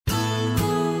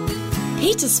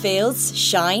Petersfield's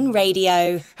Shine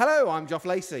Radio. Hello, I'm Geoff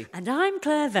Lacey. And I'm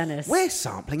Claire Venice. We're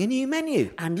sampling a new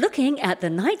menu. And looking at the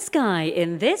night sky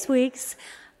in this week's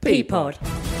Peapod.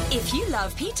 If you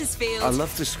love Petersfield, I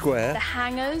love the square. The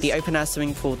hangers. The open air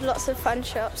swimming pool. Lots of fun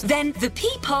shops. then the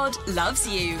Peapod loves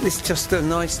you. It's just a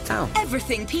nice town.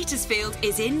 Everything Petersfield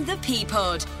is in the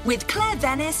Peapod with Claire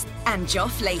Venice and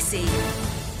Geoff Lacey.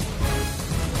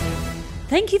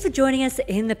 Thank you for joining us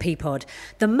in the Peapod.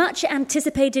 The much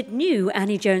anticipated new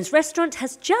Annie Jones restaurant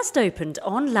has just opened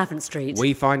on Lavant Street.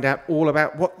 We find out all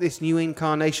about what this new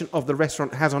incarnation of the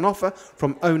restaurant has on offer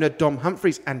from owner Dom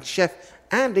Humphreys and chef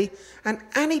Andy, and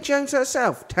Annie Jones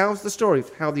herself tells the story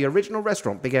of how the original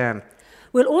restaurant began.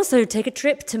 We'll also take a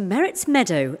trip to Merritt's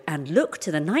Meadow and look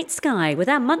to the night sky with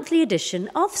our monthly edition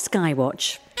of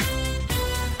Skywatch.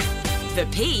 The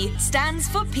P stands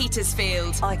for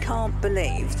Petersfield. I can't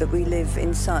believe that we live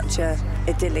in such a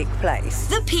idyllic place.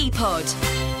 The Peapod.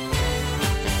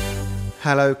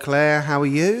 Hello, Claire. How are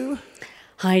you?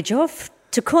 Hi, Geoff.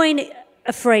 To coin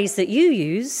a phrase that you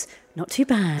use, not too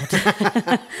bad.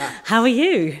 How are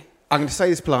you? I'm going to say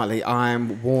this politely. I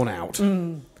am worn out.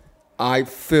 I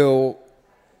feel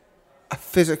a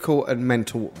physical and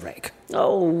mental wreck.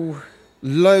 Oh,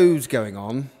 Loads going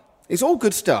on. It's all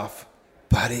good stuff,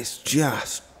 but it's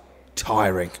just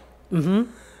tiring.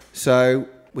 So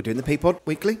we're doing the Peapod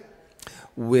weekly.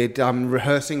 We're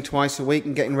rehearsing twice a week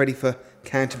and getting ready for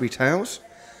Canterbury Tales.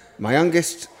 My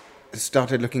youngest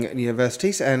started looking at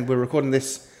universities, and we're recording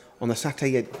this on the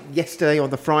Saturday. Yesterday, on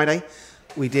the Friday,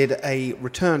 we did a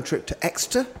return trip to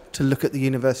Exeter to look at the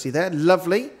university there.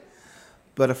 Lovely.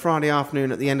 But a Friday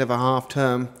afternoon at the end of a half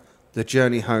term, the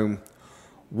journey home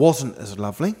wasn't as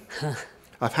lovely.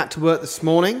 I've had to work this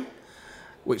morning,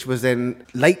 which was then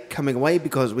late coming away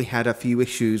because we had a few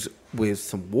issues with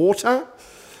some water.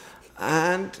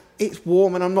 And it's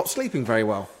warm and I'm not sleeping very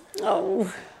well.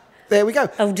 oh, There we go.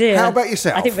 oh dear. How about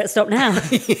yourself? I think we better stop now.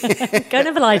 Go and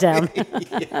have a lie down.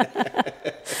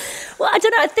 Well, I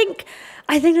don't know.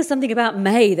 I think there's something about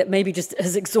May that maybe just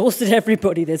has exhausted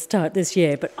everybody this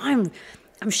year. But I'm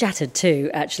shattered too,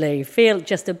 actually. Feel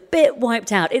just a bit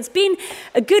wiped out. It's been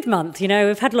a good month, you know.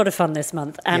 We've had a lot of fun this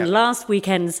month. And last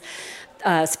weekend's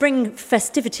spring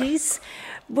festivities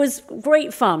was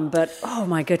great fun, but oh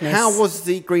my goodness. How was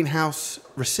the greenhouse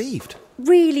received?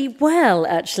 Really well,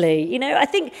 actually. You know, I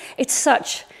think it's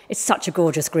such a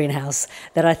gorgeous greenhouse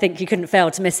that I think you couldn't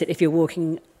fail to miss it if you're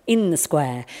walking in the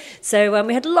square. So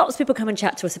we had lots of people come and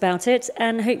chat to us about it,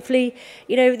 and hopefully,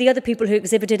 you know, the other people who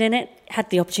exhibited in it had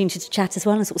the opportunity to chat as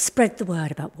well and sort of spread the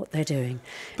word about what they're doing.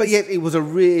 But yet it was a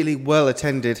really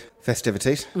well-attended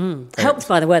festivities. Helped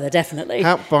by the weather, definitely.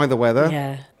 Helped by the weather.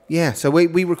 Yeah. Yeah, so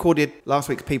we recorded last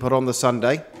week's Peapod on the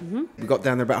Sunday. We got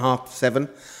down there about 7:30.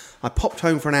 I popped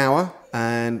home for an hour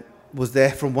and was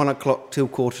there from 1 o'clock till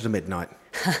 1:45.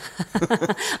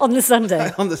 On the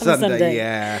Sunday. On the Sunday,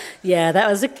 yeah. Yeah, that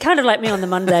was kind of like me on the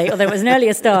Monday, although it was an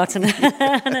earlier start and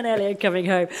an earlier coming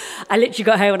home. I literally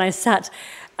got home and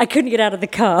I couldn't get out of the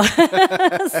car.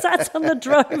 Sat on the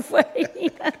driveway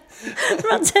for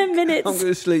about 10 minutes. I'm going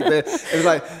to sleep there. It was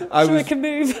like... I can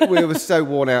move. We were so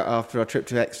worn out after our trip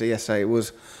to Exeter yesterday. It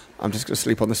was... I'm just going to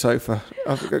sleep on the sofa.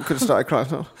 I could have started crying.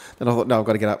 Then I thought, no, I've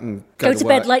got to get up and go to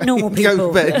bed like normal people. Go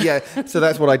to bed, yeah. So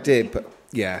that's what I did. But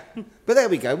yeah. But there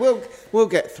we go. We'll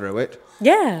get through it.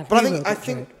 Yeah. But I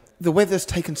think the weather's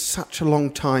taken such a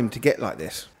long time to get like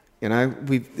this. You know,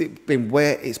 it's been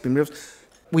wet. It's been real.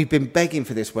 We've been begging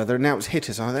for this weather, and now it's hit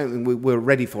us. I don't think we're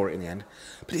ready for it in the end.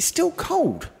 But it's still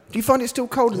cold. Do you find it still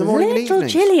cold in the morning and evenings? A little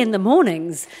chilly in the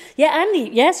mornings. Yeah, Andy,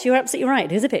 yes, you're absolutely right.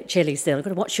 It is a bit chilly still. You've got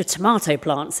to watch your tomato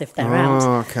plants if they're out.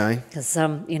 Oh, okay. Because,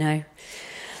 you know...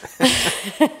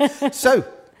 So,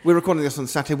 we're recording this on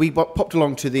Saturday. We popped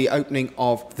along to the opening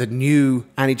of the new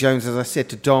Annie Jones, as I said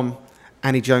to Dom,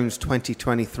 Annie Jones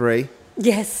 2023.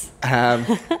 Yes.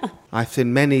 I've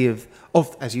seen many of,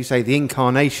 as you say, the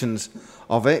incarnations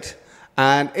of it.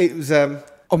 And it was on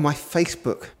my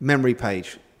Facebook memory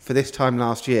page for this time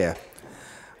last year.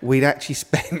 We'd actually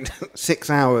spent 6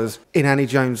 hours in Annie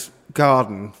Jones'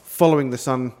 garden following the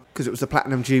sun because it was the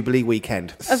Platinum Jubilee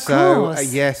weekend. Of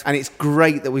course. Yes, and it's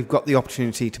great that we've got the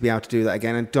opportunity to be able to do that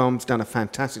again. And Dom's done a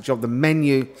fantastic job. The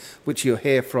menu, which you'll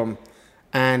hear from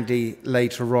Andy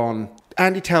later on,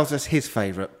 Andy tells us his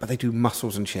favourite, but they do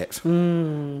mussels and chips.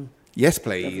 Yes,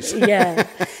 please. Yeah.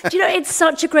 Do you know, it's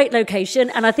such a great location,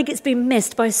 and I think it's been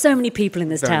missed by so many people in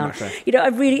this Very town. much so. You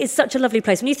know, it's such a lovely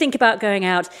place. When you think about going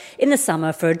out in the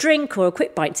summer for a drink or a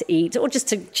quick bite to eat, or just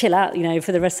to chill out, you know,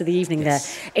 for the rest of the evening there,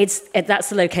 that's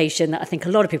the location that I think a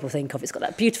lot of people think of. It's got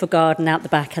that beautiful garden out the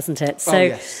back, hasn't it? So,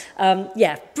 yes.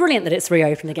 Brilliant that it's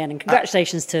reopened again, and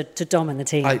congratulations to Dom and the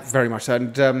team. Very much so.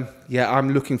 And, I'm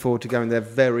looking forward to going there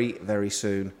very, very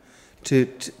soon. To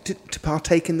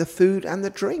partake in the food and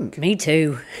the drink. Me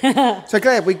too. So,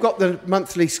 Claire, we've got the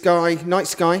monthly night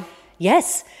sky.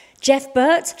 Yes. Jeff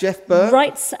Burt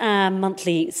writes our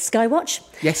monthly Skywatch.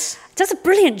 Yes. Does a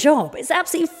brilliant job. It's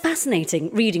absolutely fascinating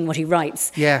reading what he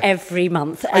writes every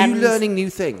month. Are you learning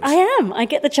new things? I am. I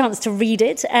get the chance to read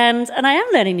it, and I am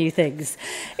learning new things.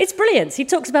 It's brilliant. He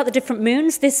talks about the different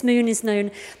moons. This moon is known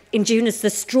in June as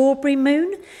the strawberry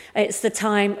moon. It's the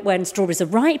time when strawberries are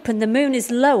ripe, and the moon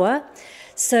is lower,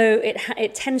 so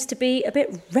it tends to be a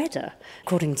bit redder,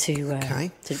 according to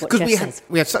what Jeff says.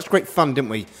 We had such great fun, didn't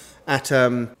we, at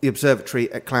the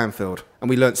observatory at Clanfield, and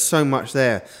we learnt so much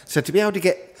there. So to be able to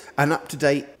get an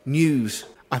up-to-date news,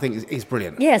 I think, is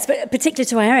brilliant. Yes, but particularly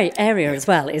to our area as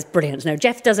well, is brilliant. No,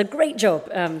 Jeff does a great job.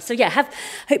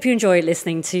 Hope you enjoy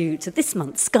listening to this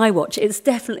month's Skywatch. It's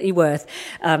definitely worth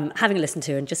having a listen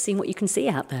to and just seeing what you can see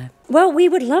out there. Well, we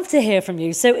would love to hear from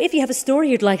you. So if you have a story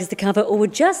you'd like us to cover or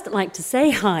would just like to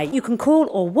say hi, you can call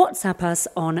or WhatsApp us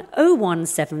on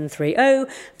 01730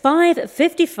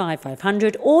 555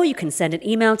 500, or you can send an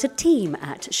email to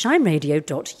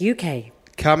team@shineradio.uk.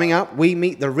 Coming up, we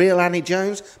meet the real Annie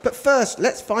Jones. But first,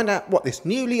 let's find out what this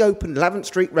newly opened Lavant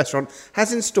Street restaurant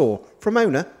has in store from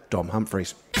owner Dom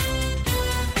Humphreys.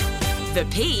 The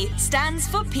P stands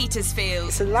for Petersfield.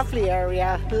 It's a lovely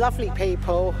area, lovely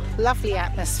people, lovely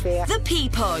atmosphere. The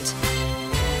P-Pod.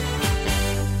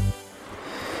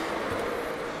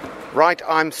 Right,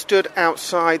 I'm stood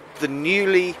outside the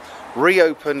newly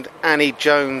reopened Annie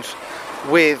Jones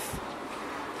with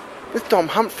Dom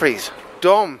Humphreys.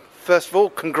 Dom, first of all,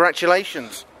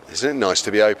 congratulations. Isn't it nice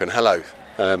to be open? Hello.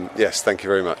 Yes, thank you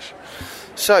very much.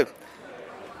 So,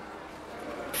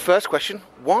 first question,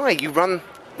 why? You run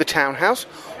the townhouse.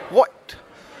 What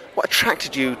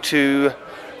attracted you to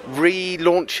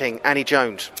relaunching Annie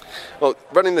Jones? Well,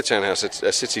 running the townhouse at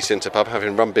a city centre pub,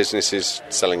 having run businesses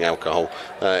selling alcohol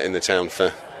in the town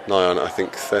for nigh on, I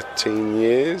think, 13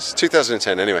 years.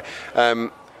 2010, anyway.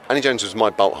 Annie Jones was my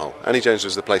bolt hole. Annie Jones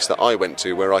was the place that I went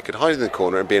to where I could hide in the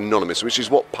corner and be anonymous, which is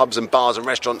what pubs and bars and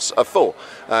restaurants are for.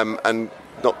 And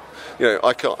not,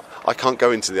 I can't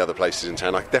go into the other places in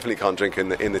town. I definitely can't drink in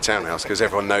the townhouse because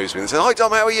everyone knows me and says, "Hi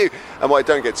Dom, how are you?" And what I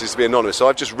don't get to is to be anonymous. So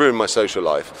I've just ruined my social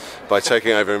life by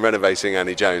taking over and renovating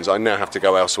Annie Jones. I now have to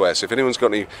go elsewhere. So if anyone's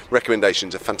got any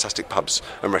recommendations of fantastic pubs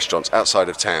and restaurants outside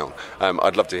of town,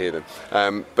 I'd love to hear them.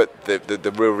 But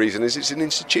the real reason is it's an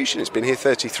institution. It's been here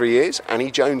 33 years. Annie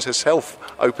Jones herself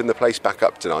opened the place back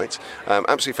up tonight.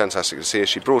 Absolutely fantastic to see her.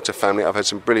 She brought her family. I've heard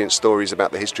some brilliant stories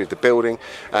about the history of the building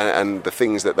and the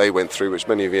things that they went through, which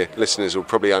many of you listeners will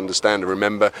probably understand and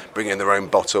remember, bringing their own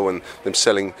bottle and them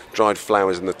selling dried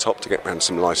flowers in the top to get around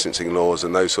some licensing laws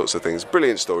and those sorts of things.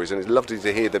 Brilliant stories, and it's lovely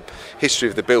to hear the history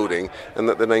of the building and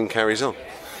that the name carries on.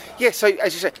 Yeah, so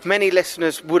as you said, many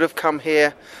listeners would have come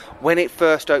here when it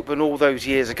first opened all those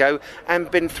years ago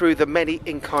and been through the many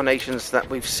incarnations that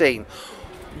we've seen.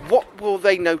 What will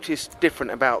they notice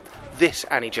different about this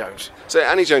Annie Jones? So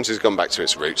Annie Jones has gone back to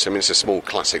its roots. I mean, it's a small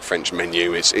classic French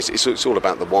menu. It's all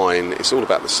about the wine. It's all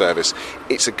about the service.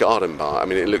 It's a garden bar. I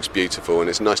mean, it looks beautiful and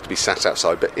it's nice to be sat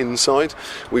outside. But inside,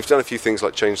 we've done a few things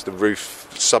like change the roof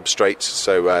substrate,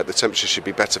 so the temperature should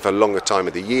be better for a longer time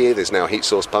of the year. There's now a heat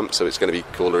source pump, so it's going to be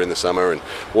cooler in the summer and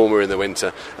warmer in the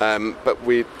winter. But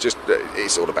we just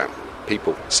it's all about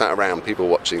people sat around, people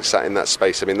watching, sat in that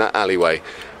space. I mean, that alleyway,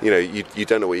 you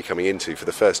don't know what you're coming into. For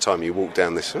the first time you walk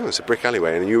down this, it's a brick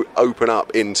alleyway, and you open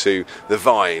up into the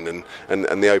vine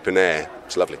and the open air.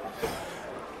 It's lovely.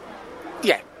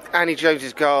 Yeah, Annie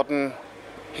Jones's garden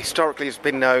historically has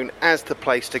been known as the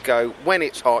place to go. When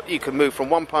it's hot, you can move from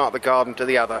one part of the garden to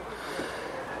the other.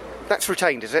 That's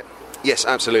retained, is it? Yes,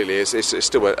 absolutely. It's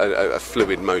still a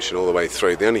fluid motion all the way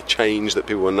through. The only change that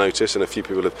people will notice, and a few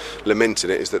people have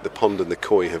lamented it, is that the pond and the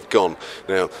koi have gone.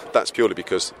 Now, that's purely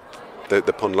because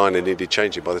the pond liner needed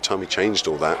changing. By the time we changed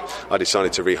all that, I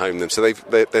decided to rehome them. So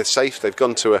they're safe. They've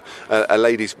gone to a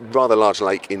lady's rather large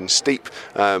lake in Steep.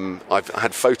 I've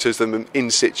had photos of them in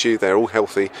situ. They're all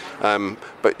healthy,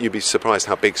 but you'd be surprised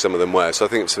how big some of them were. So I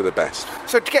think it's for the best.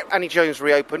 So to get Annie Jones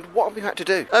reopened, what have we had to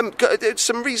do?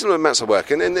 Some reasonable amounts of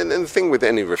work, and the thing with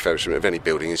any refurbishment of any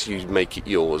building is you make it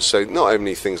yours. So not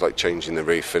only things like changing the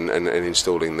roof and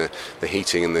installing the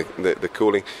heating and the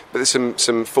cooling, but there's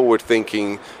some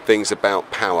forward-thinking things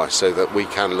about power, so that we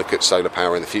can look at solar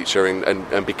power in the future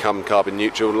and become carbon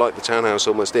neutral, like the townhouse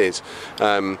almost is.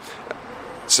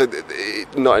 So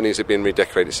not only has it been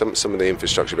redecorated, some of the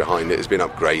infrastructure behind it has been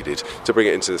upgraded to bring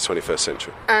it into the 21st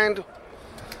century. And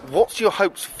what's your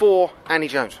hopes for Annie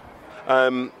Jones?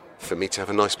 For me to have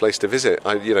a nice place to visit.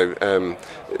 The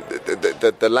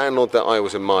landlord that I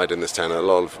always admired in this town, a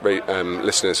lot of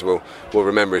listeners will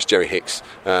remember, is Jerry Hicks.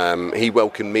 He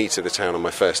welcomed me to the town on my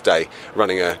first day,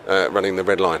 running the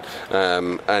Red Line,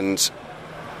 and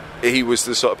he was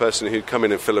the sort of person who'd come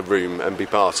in and fill a room and be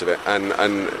part of it, and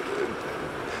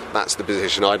that's the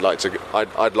position I'd like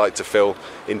to fill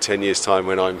in 10 years' time,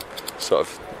 when I'm sort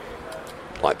of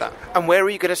like that. And where are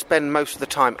you going to spend most of the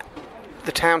time?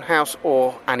 The townhouse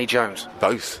or Annie Jones?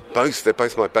 Both. They're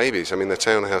both my babies. I mean, the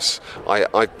townhouse, I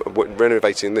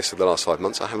renovating this for the last 5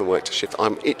 months. I haven't worked a shift.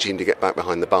 I'm itching to get back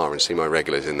behind the bar and see my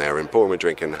regulars in there and pour them a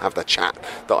drink and have the chat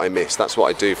that I miss. That's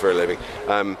what I do for a living.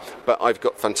 But I've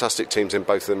got fantastic teams in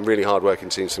both of them, really hard-working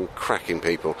teams, some cracking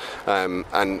people. And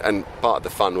part of the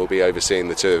fun will be overseeing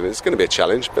the two of them. It's going to be a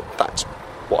challenge, but that's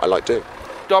what I like doing.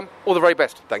 Dom, all the very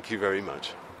best. Thank you very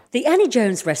much. The Annie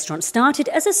Jones restaurant started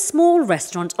as a small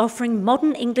restaurant offering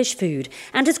modern English food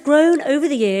and has grown over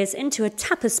the years into a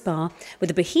tapas bar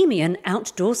with a bohemian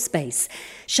outdoor space.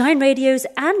 Shine Radio's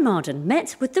Anne Marden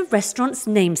met with the restaurant's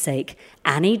namesake,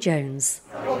 Annie Jones.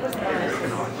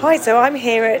 Hi, so I'm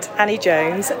here at Annie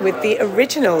Jones with the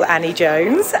original Annie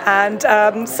Jones, and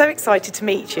so excited to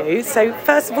meet you. So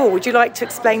first of all, would you like to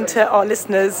explain to our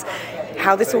listeners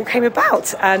how this all came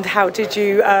about, and how did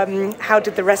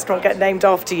the restaurant get named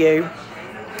after you?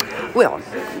 Well,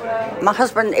 my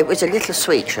husband, it was a little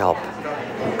sweet shop,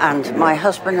 and my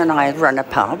husband and I had run a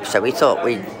pub, so we thought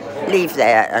we'd leave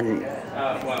there and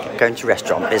go into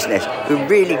restaurant business. We were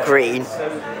really green,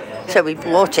 so we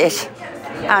bought it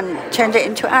and turned it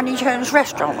into Annie Jones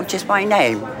Restaurant, which is my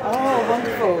name. Oh,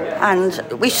 wonderful.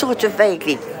 And we sort of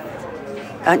vaguely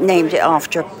named it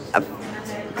after a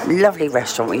lovely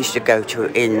restaurant we used to go to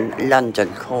in London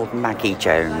called Maggie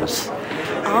Jones.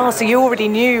 Ah, so you already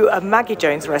knew a Maggie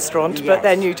Jones restaurant, Yes. but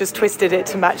then you just twisted it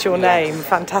to match your name.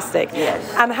 Fantastic.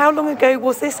 Yes. And how long ago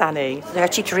was this, Annie?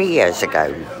 33 years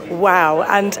ago. Wow.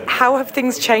 And how have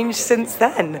things changed since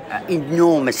then?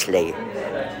 Enormously.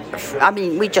 I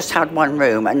mean, we just had one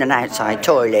room and an outside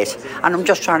toilet, and I'm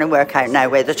just trying to work out now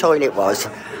where the toilet was.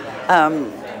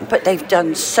 But they've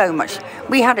done so much.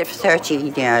 We had it for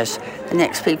 13 years. The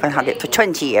next people had it for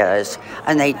 20 years,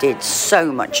 and they did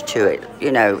so much to it,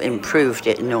 improved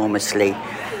it enormously.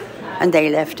 And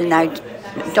they left, and now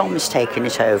Dom has taken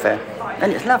it over,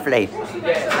 and it's lovely.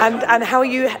 And how are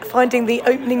you finding the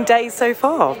opening day so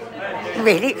far?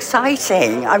 Really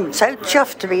exciting. I'm so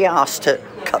chuffed to be asked to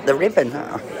cut the ribbon.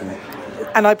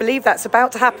 And I believe that's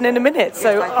about to happen in a minute,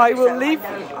 so I will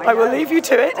leave you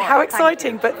to it. How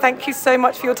exciting, but thank you so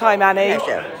much for your time, Annie.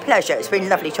 Pleasure. It's been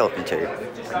lovely talking to you.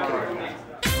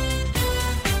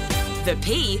 The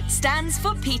P stands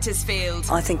for Petersfield.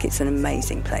 I think it's an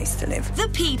amazing place to live. The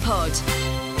P-Pod.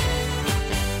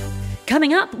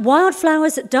 Coming up,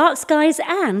 wildflowers, dark skies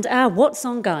and our What's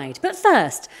On guide. But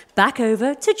first, back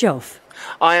over to Joff.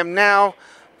 I am now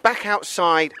back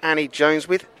outside Annie Jones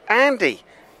with Andy.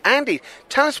 Andy,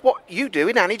 tell us what you do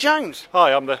in Annie Jones.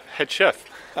 Hi, I'm the head chef.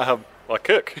 I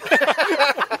cook.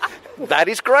 That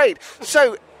is great.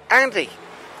 So, Andy,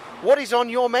 what is on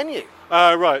your menu?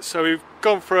 Right, so we've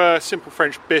gone for a simple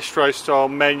French bistro style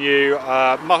menu.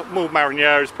 Moules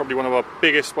marinière is probably one of our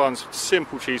biggest ones.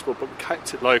 Simple cheese board, but we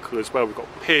kept it local as well. We've got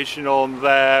pigeon on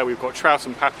there. We've got trout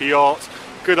and papillote.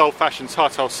 Good old fashioned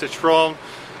tartare citron.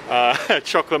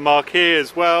 Chocolate marquis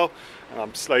as well.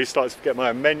 I'm slowly starting to forget my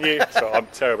own menu, so I'm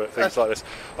terrible at things like this.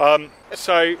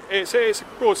 So it's a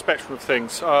broad spectrum of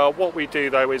things. What we do,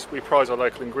 though, is we prize our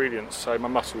local ingredients. So my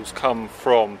mussels come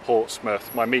from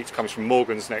Portsmouth, my meat comes from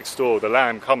Morgan's next door, the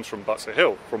lamb comes from Butser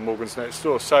Hill, from Morgan's next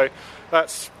door. So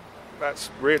that's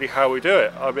really how we do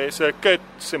it. I mean, it's a good,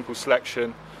 simple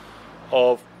selection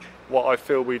of what I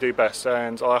feel we do best,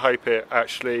 and I hope it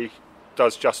actually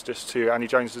does justice to Annie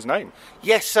Jones's name.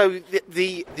 Yes, so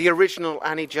the original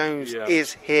Annie Jones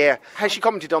is here. Has she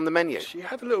commented on the menu? She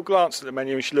had a little glance at the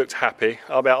menu and she looked happy.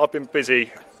 I've been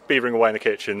busy beavering away in the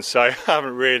kitchen, so I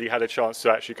haven't really had a chance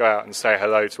to actually go out and say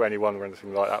hello to anyone or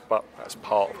anything like that, but that's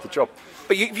part of the job.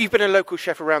 But you've been a local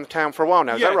chef around the town for a while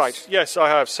now, is that right? Yes, I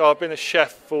have. So I've been a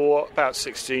chef for about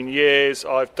 16 years.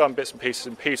 I've done bits and pieces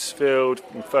in Petersfield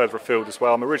and further afield as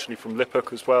well. I'm originally from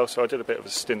Liphook as well, so I did a bit of a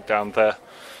stint down there.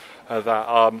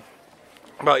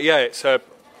 But yeah, it's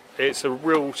a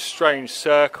real strange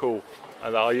circle.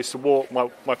 And I used to walk,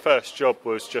 my first job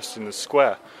was just in the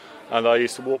square, and I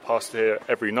used to walk past here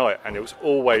every night, and it was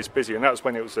always busy, and that was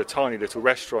when it was a tiny little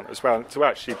restaurant as well. And to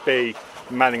actually be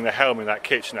manning the helm in that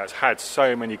kitchen that's had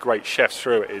so many great chefs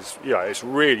through it is, it's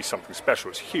really something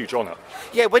special. It's a huge honour.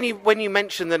 Yeah, when you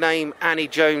mention the name Annie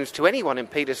Jones to anyone in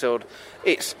Petersfield,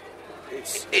 it's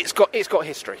got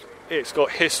history. It's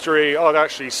got history. I'd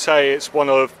actually say it's one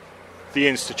of the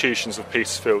institutions of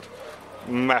Petersfield.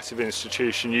 Massive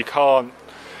institution.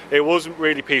 It wasn't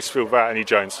really Petersfield without Annie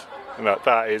Jones, and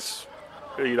that is,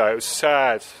 it was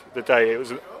sad the day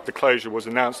the closure was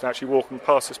announced, and actually walking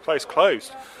past this place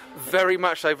closed. Very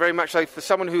much so, very much so. For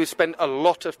someone who has spent a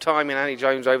lot of time in Annie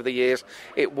Jones over the years,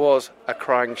 it was a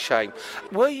crying shame.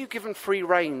 Were you given free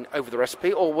rein over the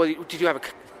recipe, or did you have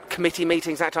committee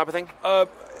meetings, that type of thing?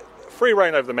 Free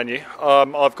rein over the menu.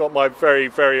 I've got my very,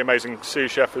 very amazing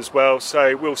sous chef as well,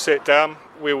 so we'll sit down,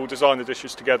 we will design the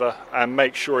dishes together and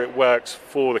make sure it works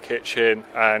for the kitchen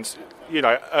and,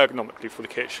 ergonomically for the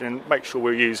kitchen, and make sure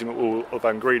we're using all of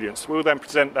our ingredients. We'll then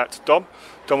present that to Dom.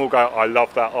 Dom will go, I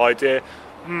love that idea.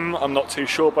 I'm not too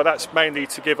sure, but that's mainly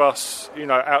to give us,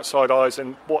 outside eyes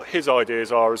and what his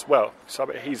ideas are as well. So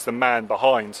he's the man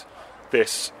behind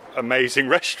this amazing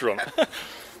restaurant.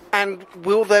 And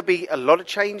will there be a lot of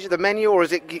change in the menu, or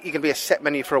is it going to be a set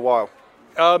menu for a while?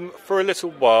 For a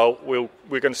little while, we're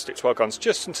going to stick to our guns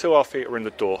just until our feet are in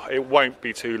the door. It won't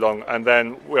be too long, and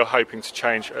then we're hoping to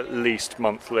change at least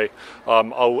monthly.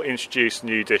 I'll introduce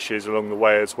new dishes along the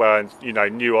way as well,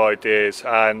 and new ideas,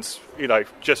 and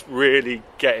just really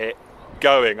get it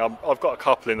going. I've got a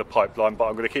couple in the pipeline, but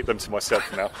I'm going to keep them to myself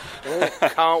now.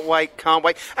 Can't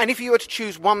wait. And if you were to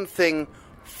choose one thing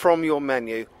from your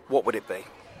menu, what would it be?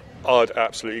 I'd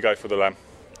absolutely go for the lamb.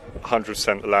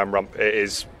 100% the lamb rump. It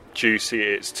is juicy,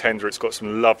 it's tender, it's got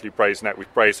some lovely braised neck.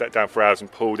 We've braised that down for hours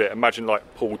and pulled it. Imagine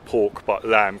like pulled pork, but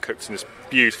lamb cooked in this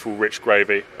beautiful rich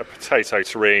gravy, a potato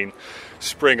terrine,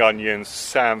 spring onions,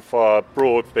 samphire,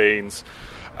 broad beans,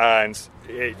 and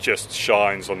it just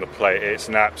shines on the plate. It's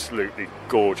an absolutely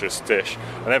gorgeous dish.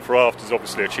 And then for afters,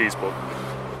 obviously a cheese ball.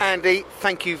 Andy,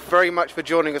 thank you very much for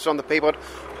joining us on the Peapod.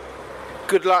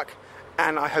 Good luck,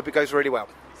 and I hope it goes really well.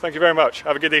 Thank you very much.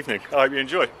 Have a good evening. I hope you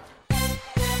enjoy.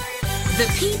 The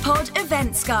Peapod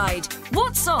Events Guide.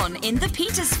 What's on in the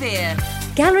Petersphere?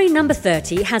 Gallery number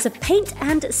 30 has a paint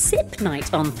and sip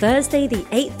night on Thursday the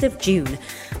 8th of June.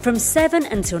 From 7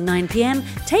 until 9 p.m,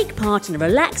 take part in a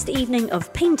relaxed evening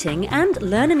of painting and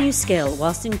learn a new skill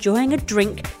whilst enjoying a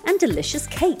drink and delicious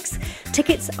cakes.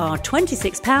 Tickets are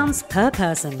 £26 per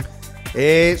person.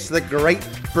 It's the Great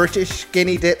British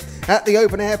Skinny Dip at the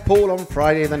open air pool on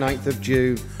Friday the 9th of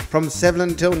June. From 7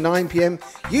 until 9 p.m,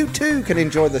 you too can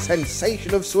enjoy the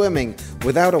sensation of swimming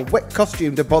without a wet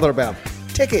costume to bother about.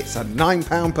 Tickets are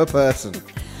 £9 per person.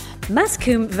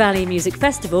 Mascombe Valley Music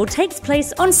Festival takes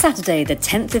place on Saturday the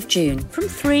 10th of June from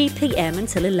 3 p.m.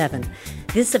 until 11.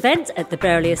 This event at the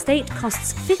Berrily Estate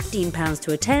costs £15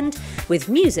 to attend, with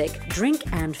music, drink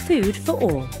and food for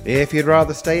all. If you'd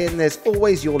rather stay in, there's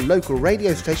always your local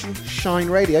radio station, Shine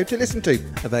Radio, to listen to.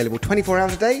 Available 24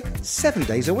 hours a day, 7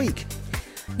 days a week.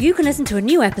 You can listen to a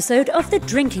new episode of The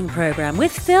Drinking Programme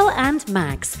with Phil and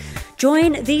Mags.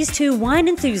 Join these two wine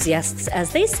enthusiasts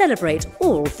as they celebrate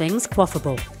all things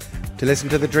quaffable. To listen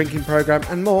to The Drinking Programme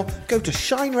and more, go to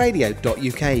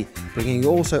shineradio.uk, bringing you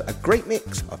also a great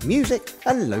mix of music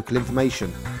and local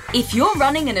information. If you're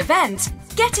running an event,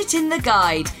 get it in the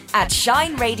guide at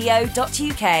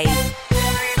shineradio.uk.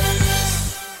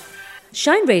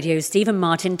 Shine Radio's Stephen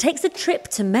Martin takes a trip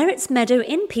to Merritt's Meadow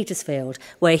in Petersfield,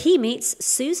 where he meets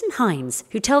Susan Hines,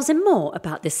 who tells him more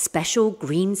about this special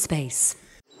green space.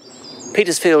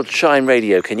 Petersfield Shine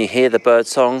Radio, can you hear the bird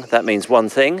song? That means one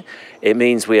thing. It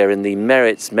means we are in the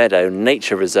Merritt's Meadow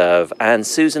Nature Reserve, and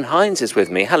Susan Hines is with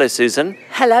me. Hello, Susan.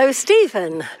 Hello,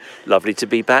 Stephen. Lovely to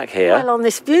be back here. Well, on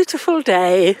this beautiful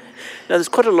day, Now, there's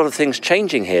quite a lot of things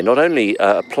changing here. Not only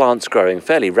plants growing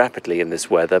fairly rapidly in this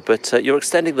weather, but you're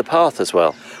extending the path as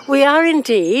well. We are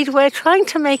indeed. We're trying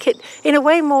to make it, in a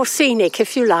way, more scenic,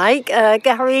 if you like,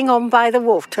 carrying on by the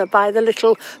water, by the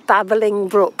little babbling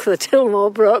brook, the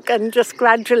Tilmore Brook, and just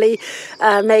gradually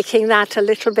making that a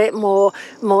little bit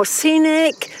more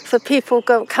scenic for people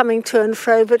coming to and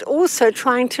fro, but also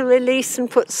trying to release and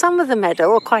put some of the meadow,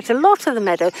 or quite a lot of the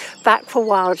meadow, back for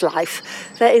wildlife.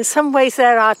 In some ways,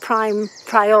 they're our prime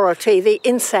priority. The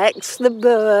insects, the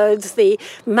birds, the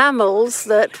mammals,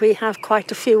 that we have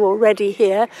quite a few already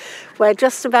here. We're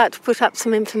just about to put up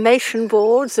some information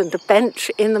boards and a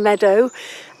bench in the meadow.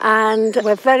 And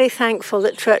we're very thankful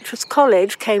that Churches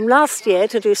College came last year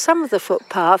to do some of the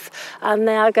footpath, and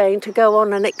they are going to go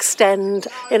on and extend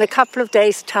in a couple of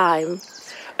days' time.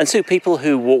 And Sue, people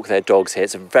who walk their dogs here,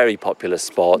 it's a very popular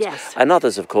spot. Yes. And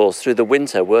others, of course, through the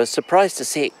winter were surprised to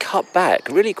see it cut back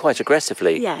really quite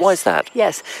aggressively. Yes. Why is that?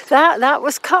 Yes, that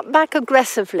was cut back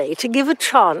aggressively to give a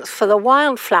chance for the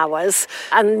wildflowers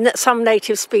and some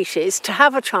native species to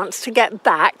have a chance to get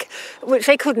back, which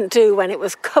they couldn't do when it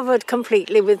was covered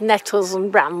completely with nettles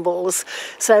and brambles.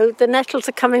 So the nettles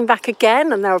are coming back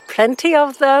again, and there are plenty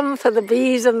of them for the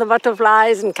bees and the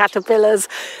butterflies and caterpillars.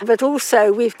 But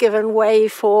also we've given way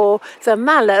for the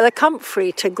mallow, the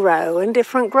comfrey to grow, and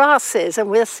different grasses, and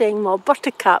we're seeing more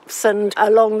buttercups, and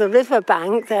along the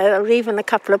riverbank there are even a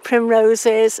couple of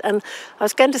primroses, and I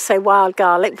was going to say wild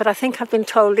garlic, but I think I've been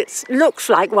told it looks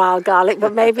like wild garlic,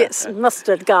 but maybe it's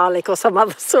mustard garlic or some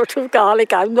other sort of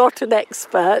garlic. I'm not an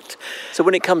expert. So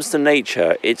when it comes to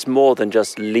nature, it's more than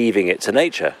just leaving it to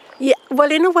nature. Yeah,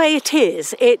 well, in a way it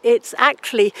is. It's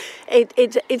actually,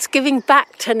 it's giving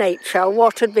back to nature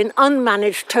what had been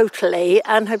unmanaged totally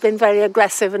and had been very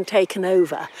aggressive and taken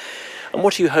over. And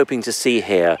what are you hoping to see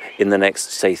here in the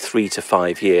next, say, 3 to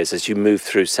 5 years as you move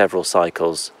through several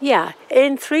cycles? Yeah,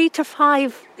 in 3 to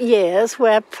 5 years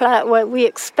where we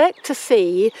expect to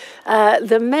see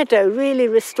the meadow really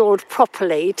restored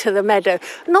properly to the meadow.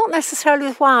 Not necessarily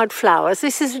with wildflowers.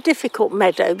 This is a difficult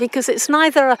meadow because it's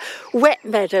neither a wet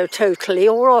meadow totally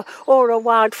or a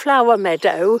wildflower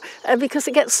meadow because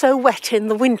it gets so wet in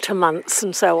the winter months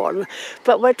and so on.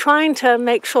 But we're trying to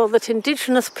make sure that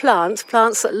indigenous plants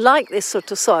that like this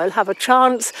sort of soil, have a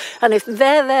chance, and if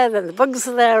they're there, then the bugs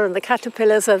are there and the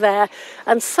caterpillars are there.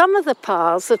 And some of the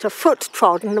paths that are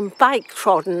foot-trodden and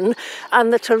bike-trodden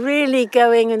and that are really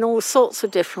going in all sorts of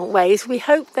different ways, we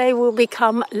hope they will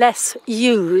become less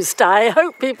used. I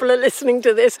hope people are listening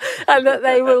to this and that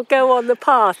they will go on the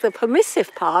path, the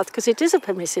permissive path, because it is a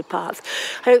permissive path.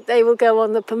 I hope they will go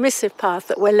on the permissive path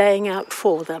that we're laying out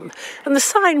for them. And the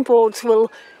signboards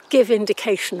will give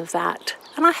indication of that.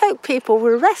 And I hope people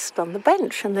will rest on the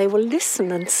bench and they will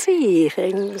listen and see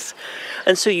things.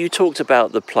 And so you talked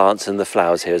about the plants and the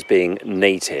flowers here as being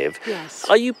native. Yes.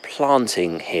 Are you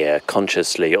planting here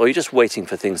consciously, or are you just waiting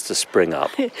for things to spring up?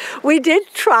 We did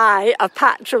try a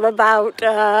patch of about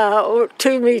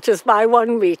 2 metres by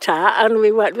 1 metre, and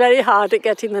we worked very hard at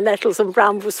getting the nettles and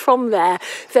brambles from there.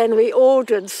 Then we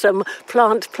ordered some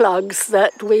plant plugs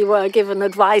that we were given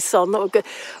advice on, that were good,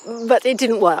 but it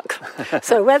didn't work.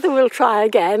 So whether we'll try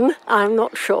again, I'm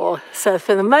not sure. So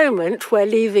for the moment, we're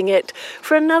leaving it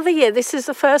for another year. This is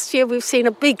the first year we've seen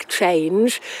a big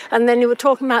change, and then you were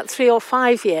talking about 3 or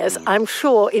 5 years. I'm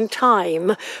sure in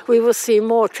time we will see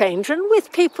more change, and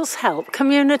with people's help,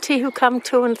 community who come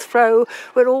to and fro.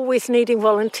 We're always needing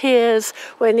volunteers.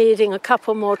 We're needing a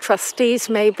couple more trustees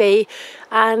maybe,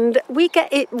 and we've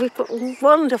got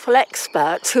wonderful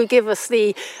experts who give us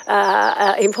the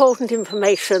important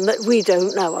information that we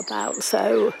don't know about.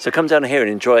 So come down here and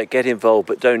enjoy it, get involved,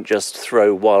 but don't just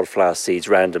throw wildflower seeds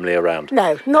randomly around.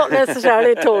 No, not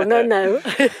necessarily at all, no.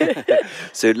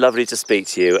 So lovely to speak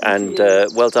to you, and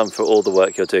well done for all the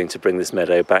work you're doing to bring this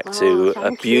meadow back to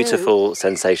a beautiful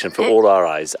sensation for all our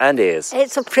eyes and ears.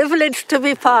 It's a privilege to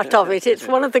be part of it. It's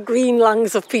one of the green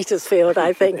lungs of Petersfield,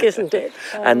 I think, isn't it?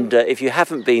 And if you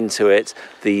haven't been to it,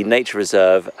 the nature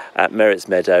reserve at Merritt's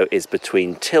Meadow is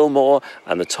between Tilmore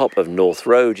and the top of North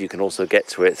Road. You can also get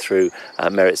to it through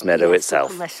Merritt's Meadow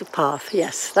itself. The path,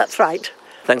 yes, that's right.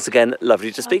 Thanks again,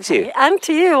 lovely to speak to you. And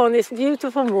to you on this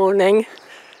beautiful morning.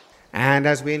 And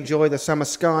as we enjoy the summer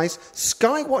skies,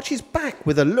 Skywatch is back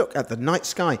with a look at the night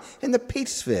sky in the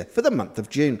Petersphere for the month of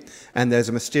June. And there's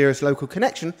a mysterious local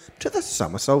connection to the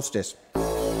summer solstice.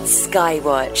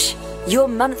 Skywatch, your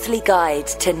monthly guide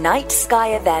to night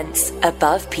sky events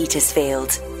above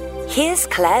Petersfield. Here's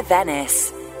Claire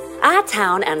Venice. Our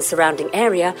town and surrounding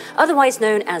area, otherwise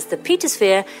known as the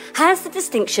Petersphere, has the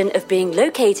distinction of being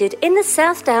located in the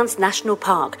South Downs National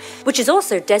Park, which is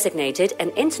also designated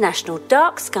an International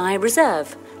Dark Sky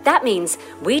Reserve. That means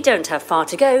we don't have far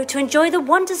to go to enjoy the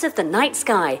wonders of the night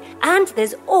sky, and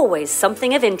there's always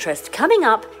something of interest coming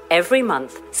up every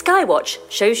month. Skywatch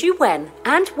shows you when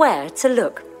and where to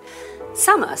look.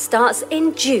 Summer starts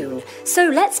in June, so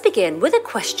let's begin with a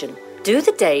question. Do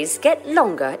the days get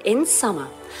longer in summer?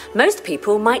 Most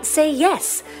people might say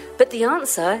yes, but the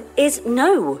answer is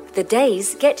no. The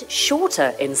days get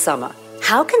shorter in summer.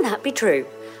 How can that be true?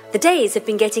 The days have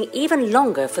been getting even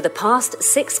longer for the past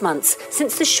 6 months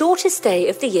since the shortest day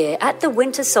of the year at the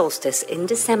winter solstice in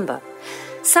December.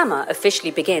 Summer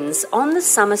officially begins on the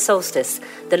summer solstice,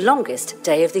 the longest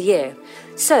day of the year.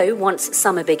 So once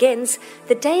summer begins,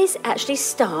 the days actually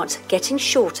start getting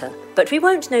shorter, but we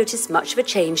won't notice much of a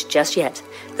change just yet.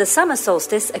 The summer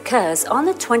solstice occurs on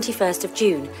the 21st of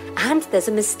June, and there's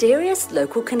a mysterious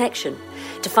local connection.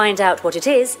 To find out what it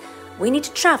is, we need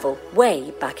to travel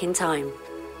way back in time.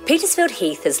 Petersfield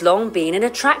Heath has long been an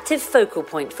attractive focal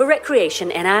point for recreation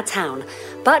in our town,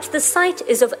 but the site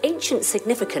is of ancient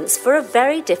significance for a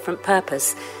very different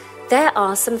purpose. There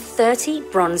are some 30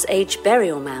 Bronze Age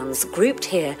burial mounds grouped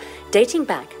here, dating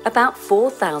back about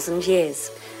 4,000 years.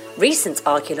 Recent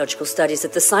archaeological studies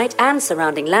of the site and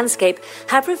surrounding landscape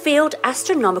have revealed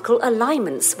astronomical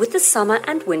alignments with the summer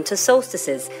and winter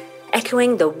solstices,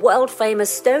 echoing the world-famous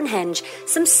Stonehenge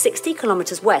some 60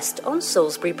 kilometres west on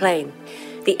Salisbury Plain.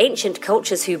 The ancient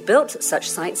cultures who built such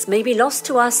sites may be lost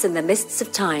to us in the mists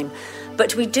of time,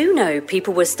 but we do know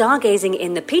people were stargazing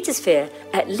in the Petersphere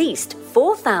at least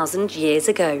 4,000 years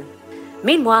ago.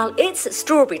 Meanwhile, it's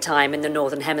strawberry time in the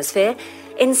Northern Hemisphere.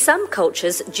 In some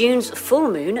cultures, June's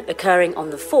full moon, occurring on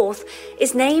the 4th,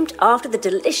 is named after the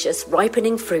delicious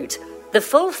ripening fruit. The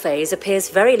full phase appears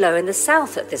very low in the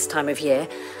south at this time of year,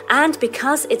 and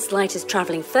because its light is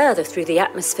travelling further through the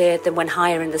atmosphere than when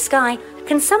higher in the sky,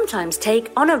 can sometimes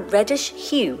take on a reddish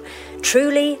hue,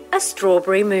 truly a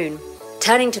strawberry moon.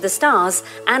 Turning to the stars,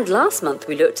 and last month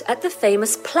we looked at the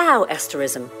famous Plough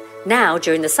asterism. Now,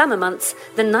 during the summer months,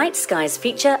 the night skies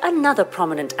feature another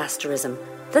prominent asterism,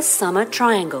 the Summer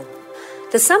Triangle.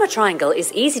 The Summer Triangle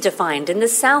is easy to find in the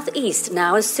southeast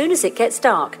now as soon as it gets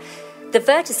dark. The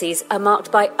vertices are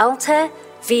marked by Altair,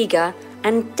 Vega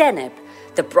and Deneb,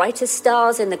 the brightest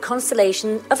stars in the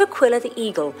constellation of Aquila the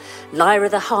Eagle, Lyra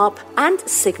the Harp and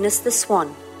Cygnus the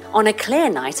Swan. On a clear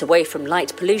night away from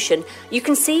light pollution, you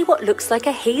can see what looks like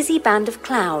a hazy band of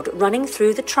cloud running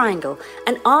through the triangle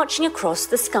and arching across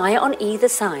the sky on either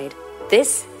side.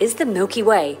 This is the Milky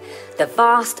Way, the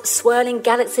vast swirling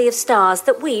galaxy of stars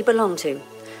that we belong to.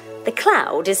 The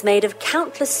cloud is made of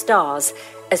countless stars,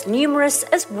 as numerous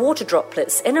as water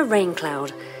droplets in a rain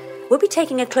cloud. We'll be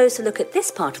taking a closer look at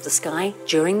this part of the sky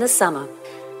during the summer.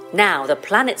 Now, the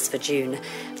planets for June.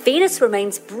 Venus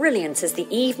remains brilliant as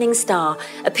the evening star,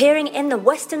 appearing in the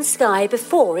western sky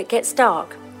before it gets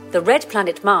dark. The red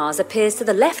planet Mars appears to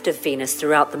the left of Venus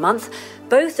throughout the month,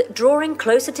 both drawing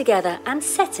closer together and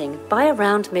setting by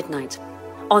around midnight.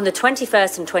 On the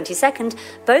 21st and 22nd,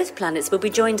 both planets will be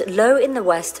joined low in the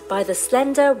west by the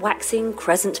slender, waxing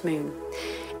crescent moon.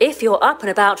 If you're up and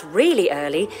about really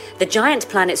early, the giant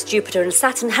planets Jupiter and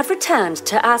Saturn have returned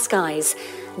to our skies,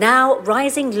 now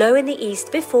rising low in the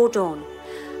east before dawn.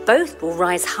 Both will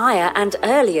rise higher and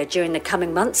earlier during the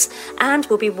coming months and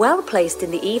will be well placed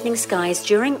in the evening skies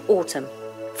during autumn.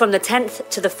 From the 10th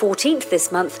to the 14th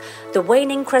this month, the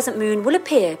waning crescent moon will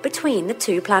appear between the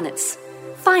two planets.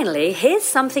 Finally, here's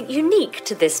something unique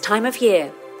to this time of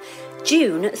year.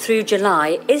 June through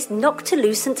July is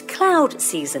noctilucent cloud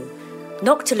season.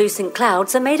 Noctilucent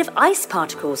clouds are made of ice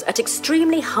particles at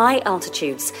extremely high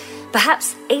altitudes,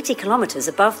 perhaps 80 kilometres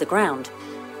above the ground.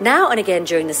 Now and again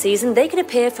during the season, they can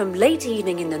appear from late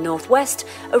evening in the northwest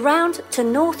around to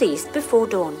northeast before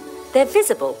dawn. They're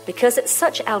visible because at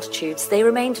such altitudes they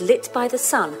remained lit by the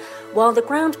sun, while the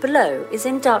ground below is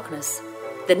in darkness.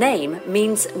 The name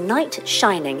means night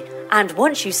shining, and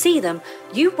once you see them,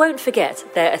 you won't forget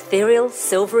their ethereal,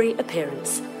 silvery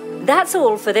appearance. That's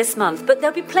all for this month, but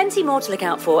there'll be plenty more to look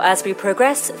out for as we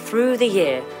progress through the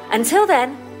year. Until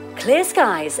then, clear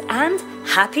skies and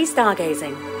happy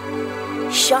stargazing.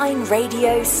 Shine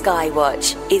Radio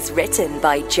Skywatch is written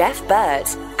by Jeff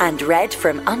Burt and read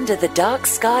from Under the Dark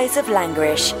Skies of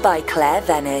Langrish by Claire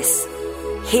Venice.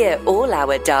 Hear all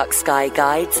our dark sky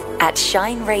guides at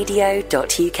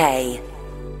shineradio.uk.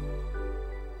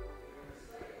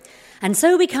 And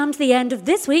so we come to the end of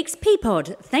this week's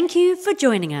Peapod. Thank you for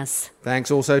joining us.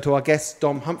 Thanks also to our guests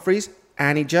Dom Humphreys,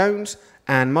 Annie Jones,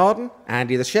 Anne Marden,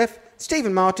 Andy the Chef,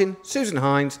 Stephen Martin, Susan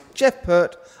Hines, Jeff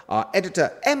Pert, our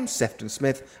editor M. Sefton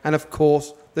Smith, and of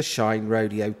course the Shine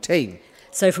Radio team.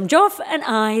 So from Joff and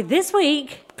I this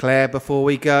week... Claire, before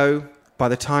we go, by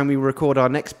the time we record our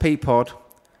next Peapod,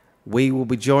 we will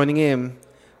be joining in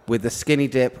with the skinny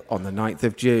dip on the 9th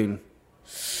of June.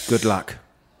 Good luck.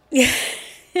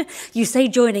 You say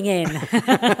joining in.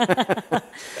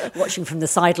 Watching from the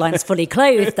sidelines fully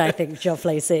clothed, I think, Geoff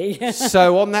Lacey.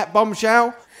 So on that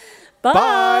bombshell,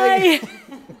 bye!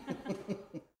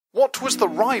 What was the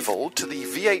rival to the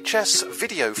VHS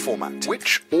video format?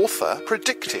 Which author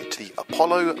predicted the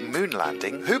Apollo moon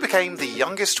landing? Who became the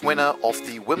youngest winner of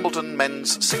the Wimbledon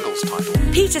men's singles title?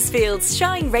 Petersfield's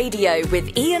Shine Radio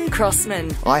with Ian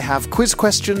Crossman. I have quiz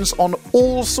questions on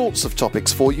all sorts of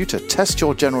topics for you to test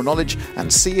your general knowledge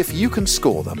and see if you can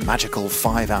score the magical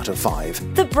 5 out of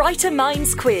 5. The Brighter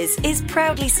Minds quiz is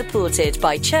proudly supported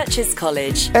by Churches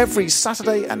College. Every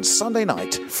Saturday and Sunday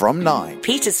night from 9.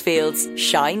 Petersfield's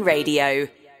Shine Radio.